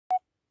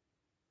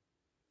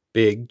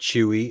Big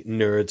Chewy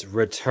Nerds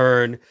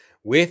return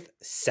with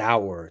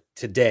sour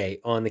today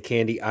on the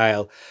candy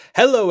aisle.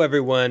 Hello,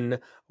 everyone.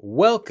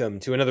 Welcome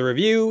to another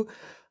review.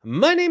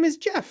 My name is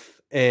Jeff,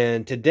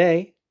 and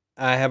today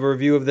I have a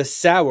review of the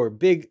sour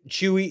Big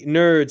Chewy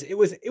Nerds. It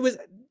was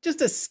just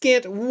a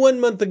scant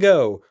 1 month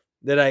ago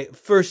that I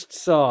first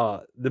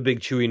saw the Big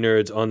Chewy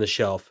Nerds on the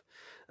shelf,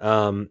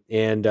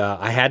 and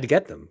I had to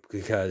get them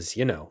because,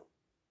 you know,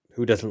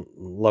 who doesn't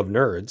love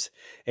nerds?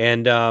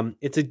 And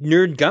it's a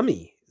nerd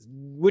gummy,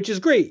 which is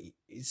great.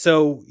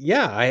 So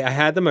yeah, I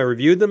had them, I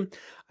reviewed them,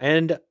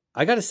 and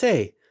I gotta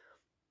say,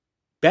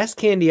 best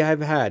candy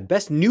I've had,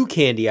 best new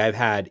candy I've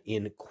had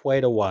in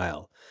quite a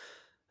while.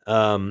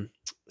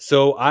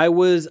 So I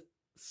was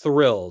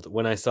thrilled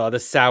when I saw the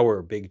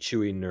sour Big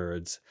Chewy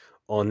Nerds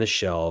on the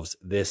shelves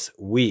this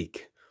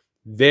week.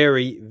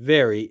 Very,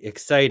 very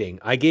exciting.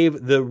 I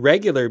gave the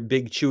regular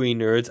Big Chewy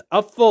Nerds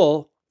a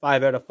full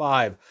 5 out of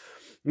 5.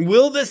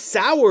 Will the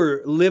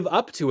sour live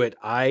up to it?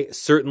 I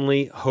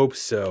certainly hope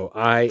so.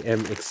 I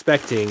am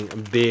expecting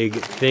big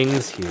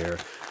things here.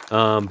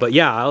 But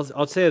yeah,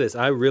 I'll say this.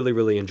 I really,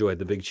 really enjoyed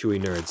the Big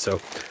Chewy Nerds. So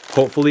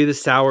hopefully the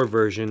sour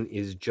version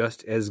is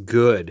just as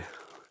good.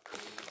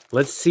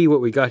 Let's see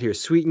what we got here.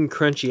 Sweet and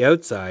crunchy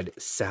outside,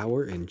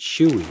 sour and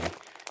chewy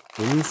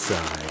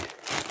inside.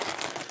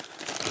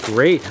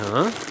 Great,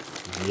 huh?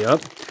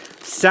 Yep.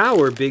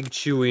 Sour Big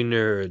Chewy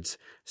Nerds.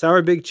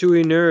 Sour Big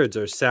Chewy Nerds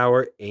are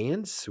sour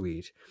and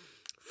sweet.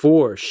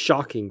 4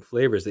 shocking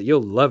flavors that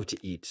you'll love to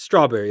eat.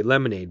 Strawberry,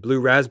 lemonade, blue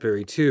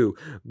raspberry, too.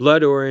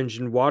 Blood orange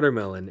and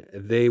watermelon.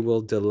 They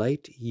will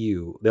delight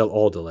you. They'll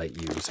all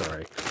delight you,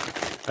 sorry.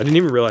 I didn't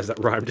even realize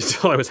that rhymed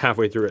until I was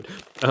halfway through it.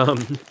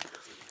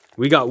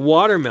 We got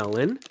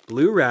watermelon,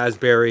 blue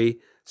raspberry,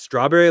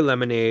 strawberry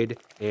lemonade,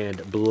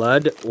 and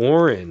blood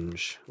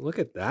orange. Look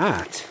at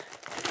that.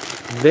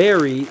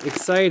 Very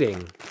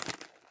exciting.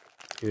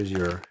 Here's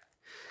your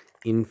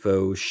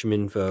info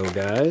schminfo,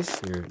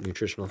 guys, your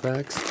nutritional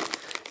facts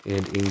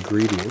and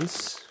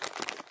ingredients.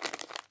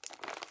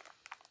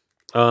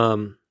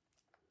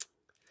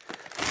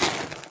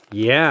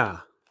 Yeah.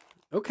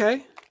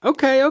 Okay.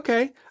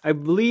 I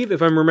believe,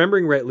 if I'm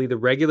remembering rightly, the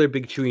regular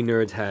Big Chewy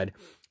Nerds had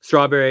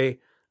strawberry,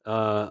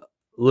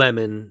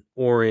 lemon,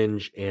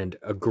 orange, and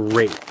a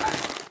grape.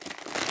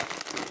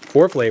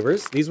 4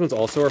 flavors. These ones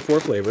also are 4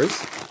 flavors.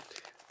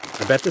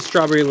 I bet the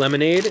strawberry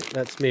lemonade,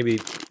 that's maybe,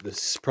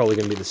 this is probably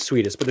going to be the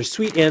sweetest, but they're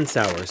sweet and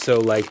sour. So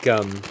like, you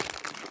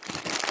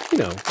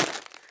know,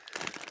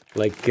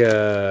 like,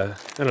 I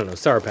don't know,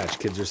 Sour Patch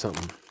Kids or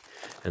something.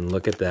 And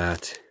look at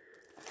that.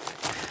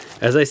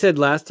 As I said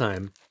last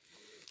time,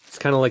 it's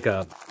kind of like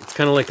a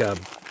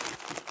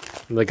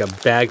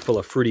bag full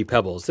of Fruity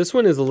Pebbles. This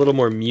one is a little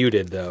more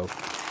muted though.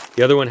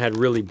 The other one had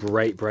really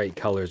bright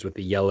colors with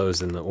the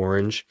yellows and the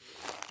orange.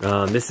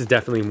 This is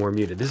definitely more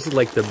muted. This is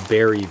like the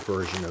berry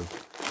version of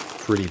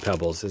Fruity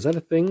Pebbles. Is that a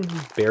thing?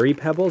 Berry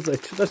Pebbles?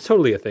 That's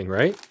totally a thing,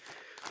 right?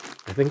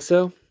 I think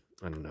so.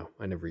 I don't know.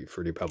 I never eat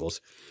Fruity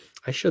Pebbles.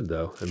 I should,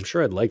 though. I'm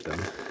sure I'd like them.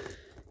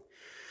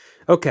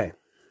 Okay.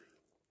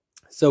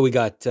 So we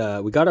got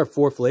our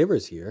 4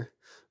 flavors here.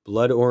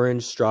 Blood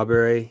orange,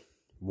 strawberry,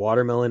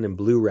 watermelon, and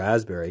blue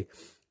raspberry.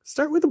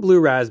 Start with the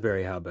blue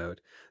raspberry, how about?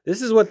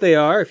 This is what they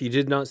are. If you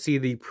did not see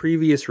the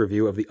previous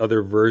review of the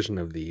other version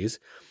of these,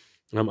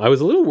 I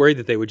was a little worried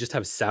that they would just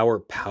have sour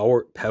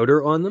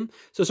powder on them.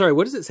 So sorry,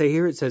 what does it say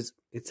here? It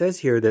says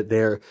here that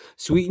they're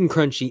sweet and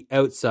crunchy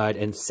outside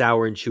and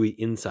sour and chewy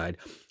inside.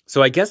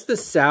 So I guess the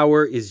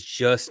sour is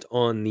just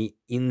on the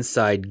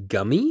inside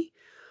gummy?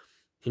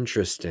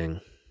 Interesting.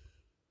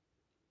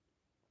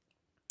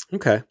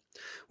 Okay.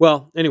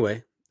 Well,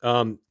 anyway,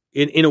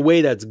 in a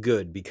way that's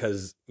good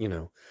because, you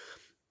know,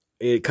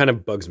 it kind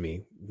of bugs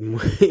me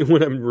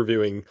when I'm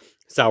reviewing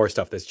sour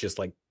stuff that's just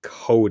like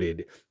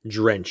coated,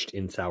 drenched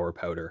in sour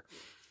powder.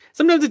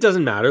 Sometimes it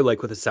doesn't matter,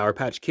 like with a Sour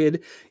Patch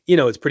Kid, you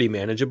know, it's pretty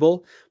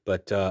manageable,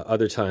 but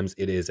other times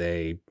it is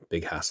a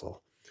big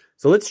hassle.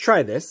 So let's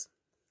try this.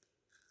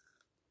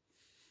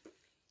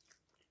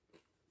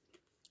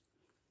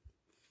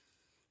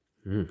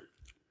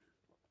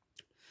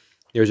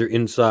 There's your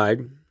inside.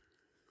 You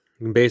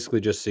can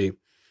basically just see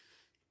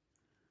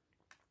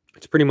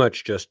it's pretty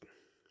much just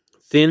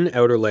thin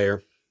outer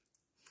layer.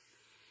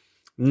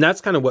 And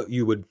that's kind of what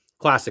you would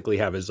classically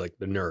have as like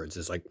the Nerds,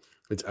 is like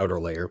its outer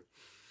layer.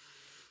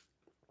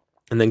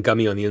 And then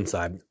gummy on the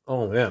inside.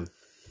 Oh, man.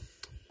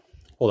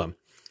 Hold on.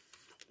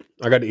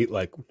 I got to eat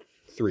like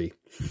 3.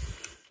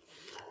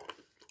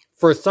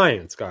 For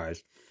science,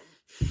 guys.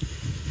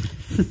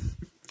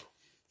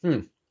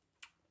 I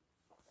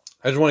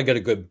just want to get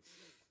a good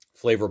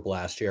flavor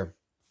blast here.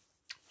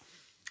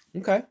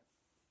 Okay.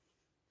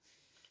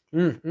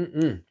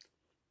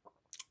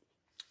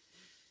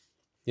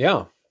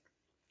 Yeah.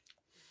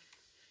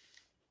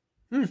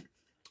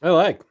 I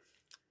like.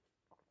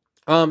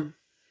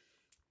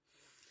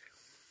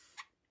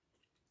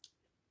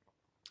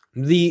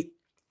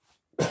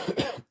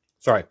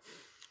 Sorry.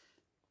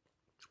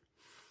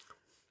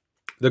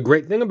 The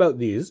great thing about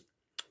these,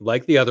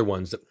 like the other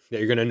ones that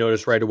you're going to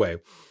notice right away,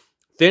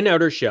 thin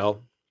outer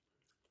shell,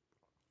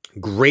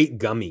 Great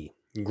gummy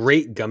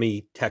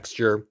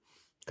texture,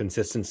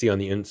 consistency on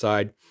the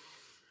inside.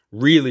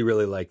 Really,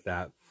 really like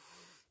that.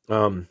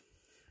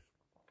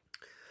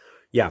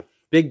 Yeah,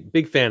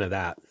 big fan of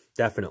that,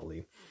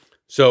 definitely.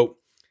 So,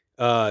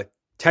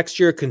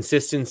 texture,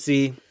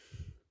 consistency,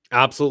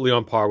 absolutely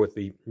on par with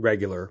the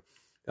regular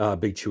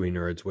Big Chewy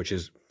Nerds, which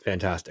is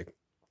fantastic.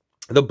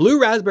 The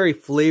blue raspberry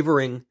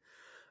flavoring,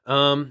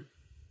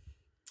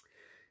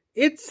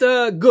 it's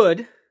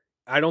good.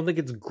 I don't think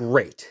it's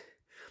great.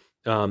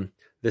 The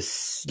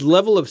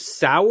level of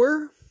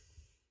sour,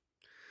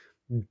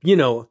 you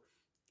know,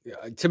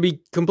 to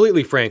be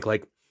completely frank,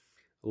 like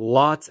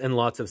lots and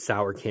lots of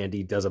sour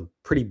candy does a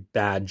pretty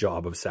bad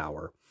job of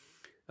sour.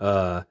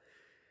 I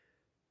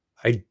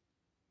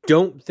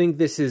don't think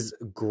this is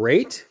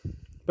great,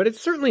 but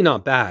it's certainly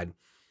not bad.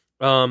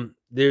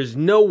 There's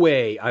no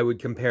way I would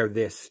compare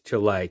this to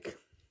like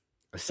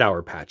a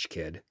Sour Patch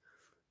Kid.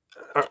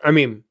 I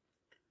mean,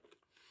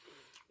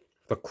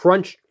 the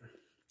crunch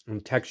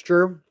and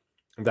texture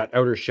of that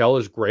outer shell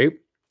is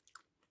great.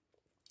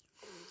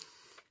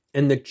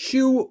 And the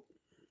chew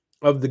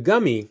of the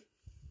gummy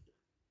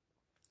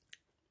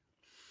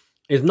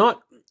is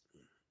not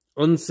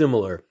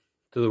unsimilar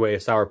to the way a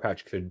Sour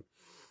Patch Kid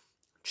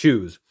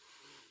chews.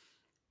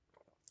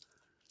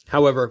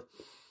 However,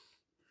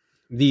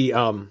 the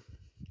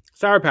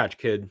Sour Patch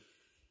Kid,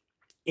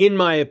 in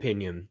my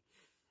opinion,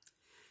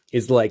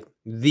 is like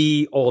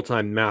the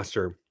all-time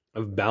master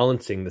of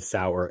balancing the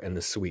sour and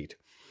the sweet.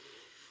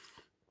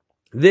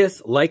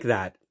 This, like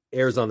that,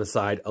 errs on the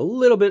side, a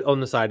little bit on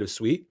the side of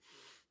sweet,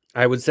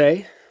 I would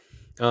say.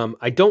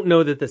 I don't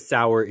know that the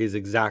sour is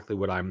exactly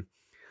what I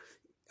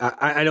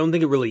don't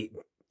think it really,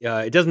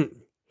 it doesn't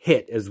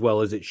hit as well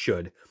as it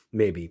should,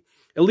 maybe.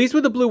 At least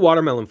with the blue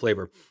watermelon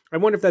flavor. I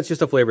wonder if that's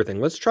just a flavor thing.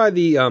 Let's try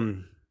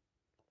the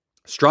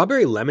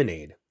strawberry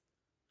lemonade.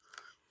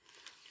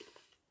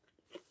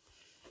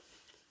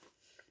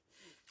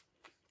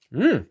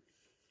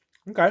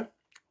 Okay.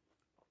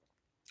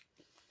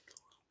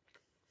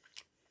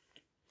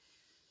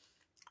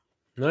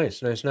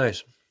 Nice.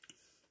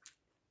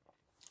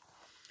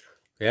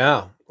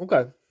 Yeah,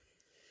 okay.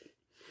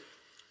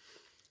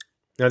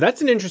 Now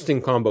that's an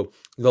interesting combo.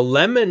 The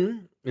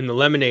lemon in the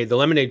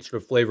lemonade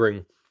sort of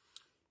flavoring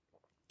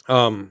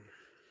has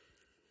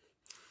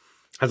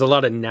a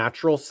lot of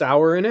natural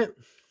sour in it.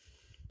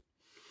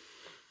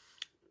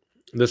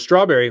 The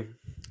strawberry,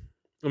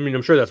 I mean,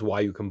 I'm sure that's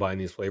why you combine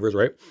these flavors,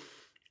 right?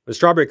 The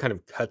strawberry kind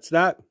of cuts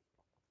that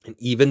and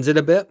evens it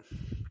a bit.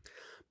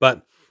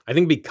 But I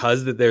think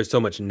because that there's so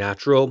much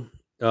natural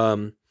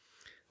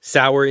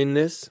sour in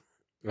this,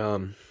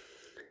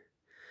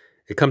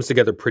 it comes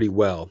together pretty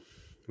well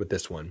with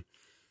this one.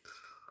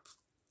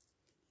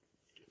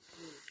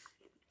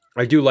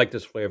 I do like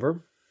this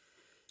flavor.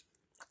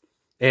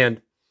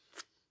 And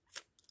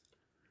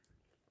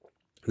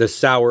the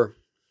sour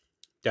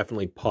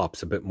definitely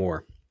pops a bit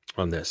more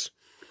on this.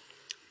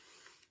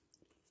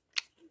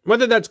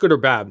 Whether that's good or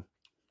bad,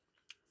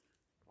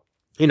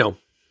 you know,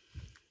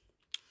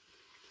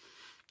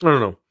 I don't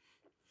know.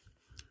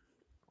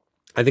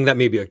 I think that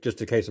may be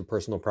just a case of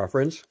personal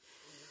preference.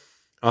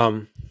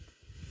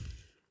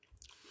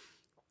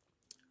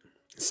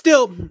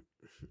 Still,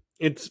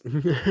 it's,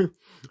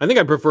 I think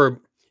I prefer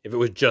if it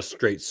was just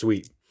straight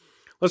sweet.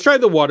 Let's try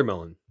the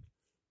watermelon.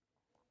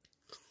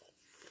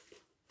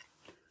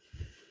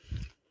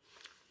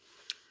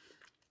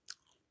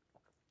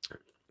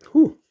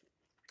 Whew.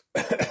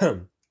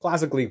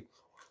 Classically,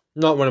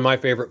 not one of my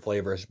favorite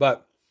flavors,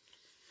 but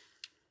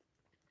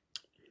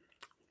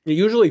it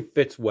usually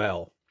fits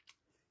well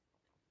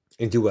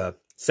into a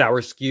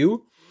sour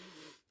skew.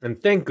 And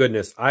thank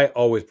goodness, I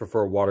always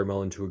prefer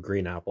watermelon to a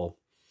green apple.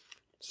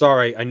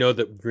 Sorry, I know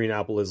that green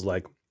apple is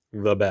like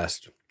the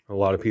best, a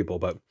lot of people,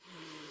 but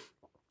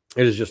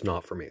it is just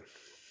not for me.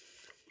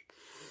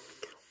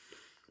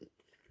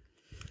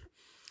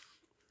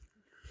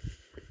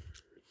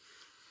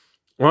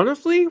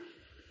 Honestly,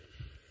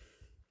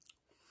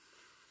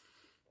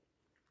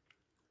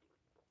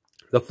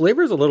 the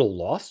flavor is a little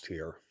lost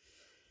here.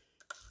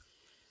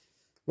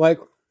 Like,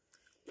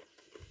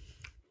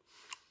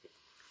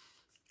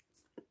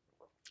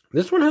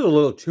 this one has a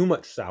little too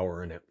much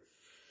sour in it.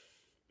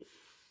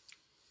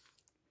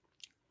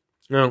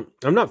 No,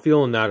 I'm not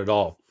feeling that at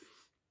all.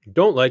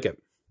 Don't like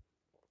it.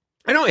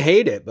 I don't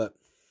hate it, but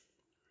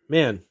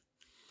man,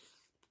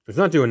 it's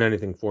not doing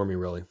anything for me,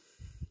 really.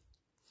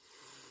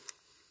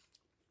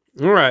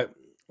 All right,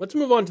 let's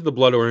move on to the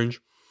blood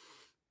orange.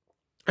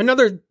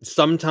 Another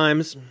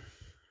sometimes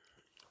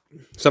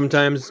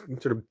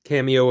sort of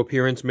cameo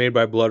appearance made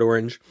by blood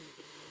orange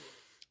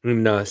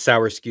in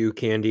sour skew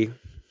candy.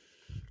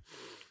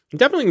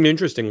 Definitely an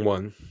interesting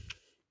one.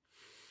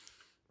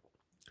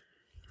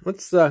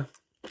 Let's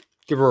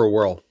give her a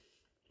whirl.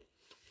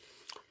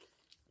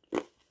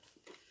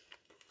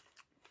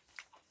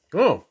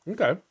 Oh,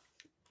 okay.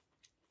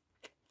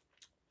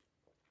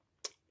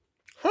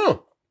 Huh.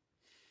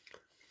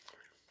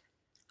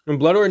 And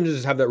blood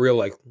oranges have that real,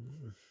 like,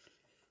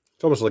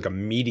 it's almost like a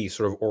meaty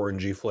sort of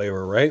orangey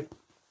flavor, right?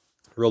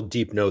 Real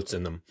deep notes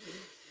in them.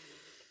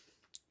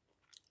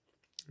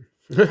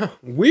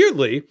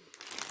 Weirdly,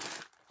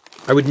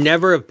 I would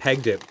never have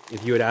pegged it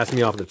if you had asked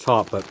me off the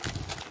top, but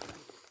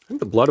I think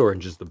the blood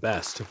orange is the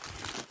best.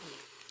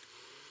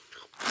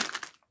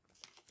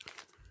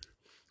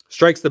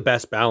 Strikes the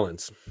best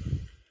balance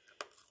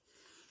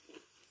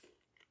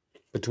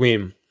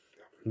between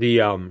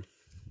the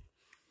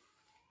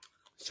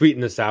sweet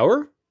and the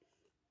sour.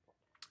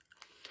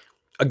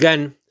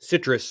 Again,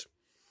 citrus,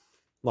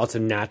 lots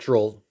of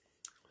natural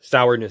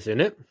sourness in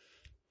it.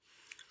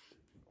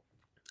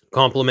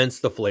 Complements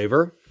the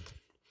flavor.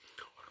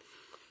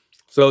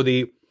 So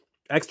the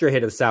extra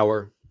hit of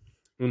sour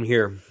in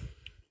here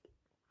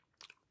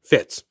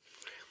fits.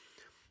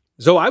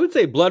 So I would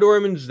say blood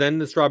orange, then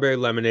the strawberry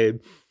lemonade,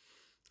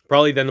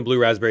 probably then the blue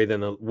raspberry, then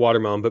the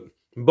watermelon. But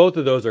both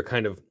of those are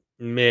kind of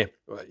meh,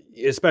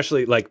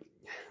 especially like,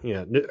 you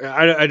know,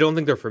 I don't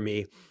think they're for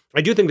me.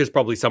 I do think there's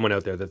probably someone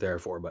out there that they're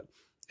for, but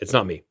it's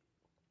not me.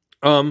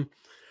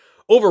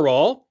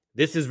 Overall,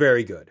 this is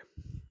very good.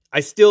 I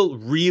still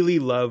really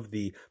love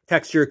the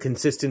texture,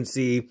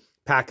 consistency,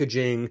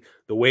 packaging,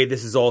 the way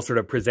this is all sort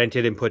of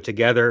presented and put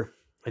together.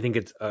 I think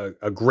it's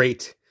a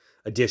great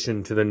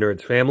addition to the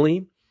Nerds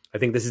family. I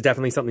think this is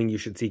definitely something you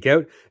should seek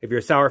out. If you're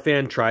a sour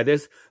fan, try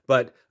this.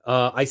 But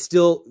I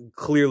still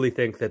clearly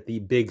think that the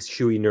Big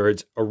Chewy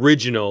Nerds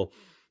original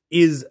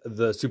is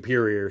the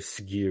superior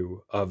SKU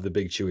of the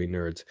Big Chewy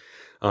Nerds.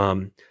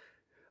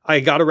 I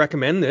gotta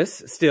recommend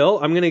this still.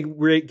 I'm gonna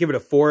give it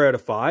a 4 out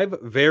of 5.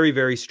 Very,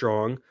 very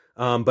strong.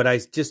 But I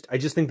just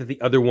think that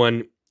the other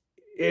one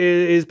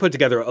is put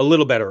together a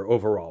little better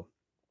overall.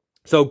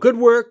 So good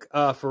work,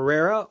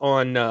 Ferreira,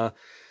 on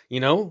you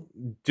know,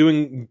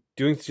 doing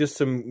just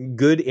some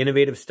good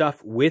innovative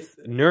stuff with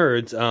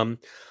Nerds.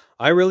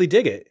 I really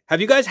dig it. Have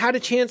you guys had a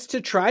chance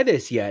to try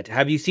this yet?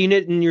 Have you seen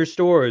it in your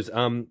stores?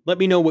 Let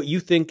me know what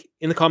you think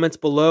in the comments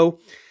below.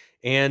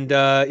 And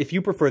if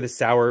you prefer the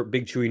sour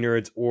Big Chewy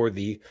Nerds or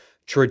the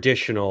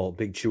traditional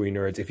Big Chewy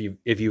Nerds,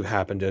 if you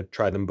happen to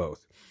try them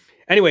both.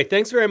 Anyway,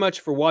 thanks very much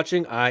for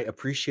watching. I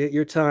appreciate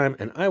your time,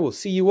 and I will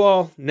see you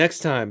all next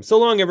time. So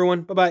long,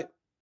 everyone. Bye-bye.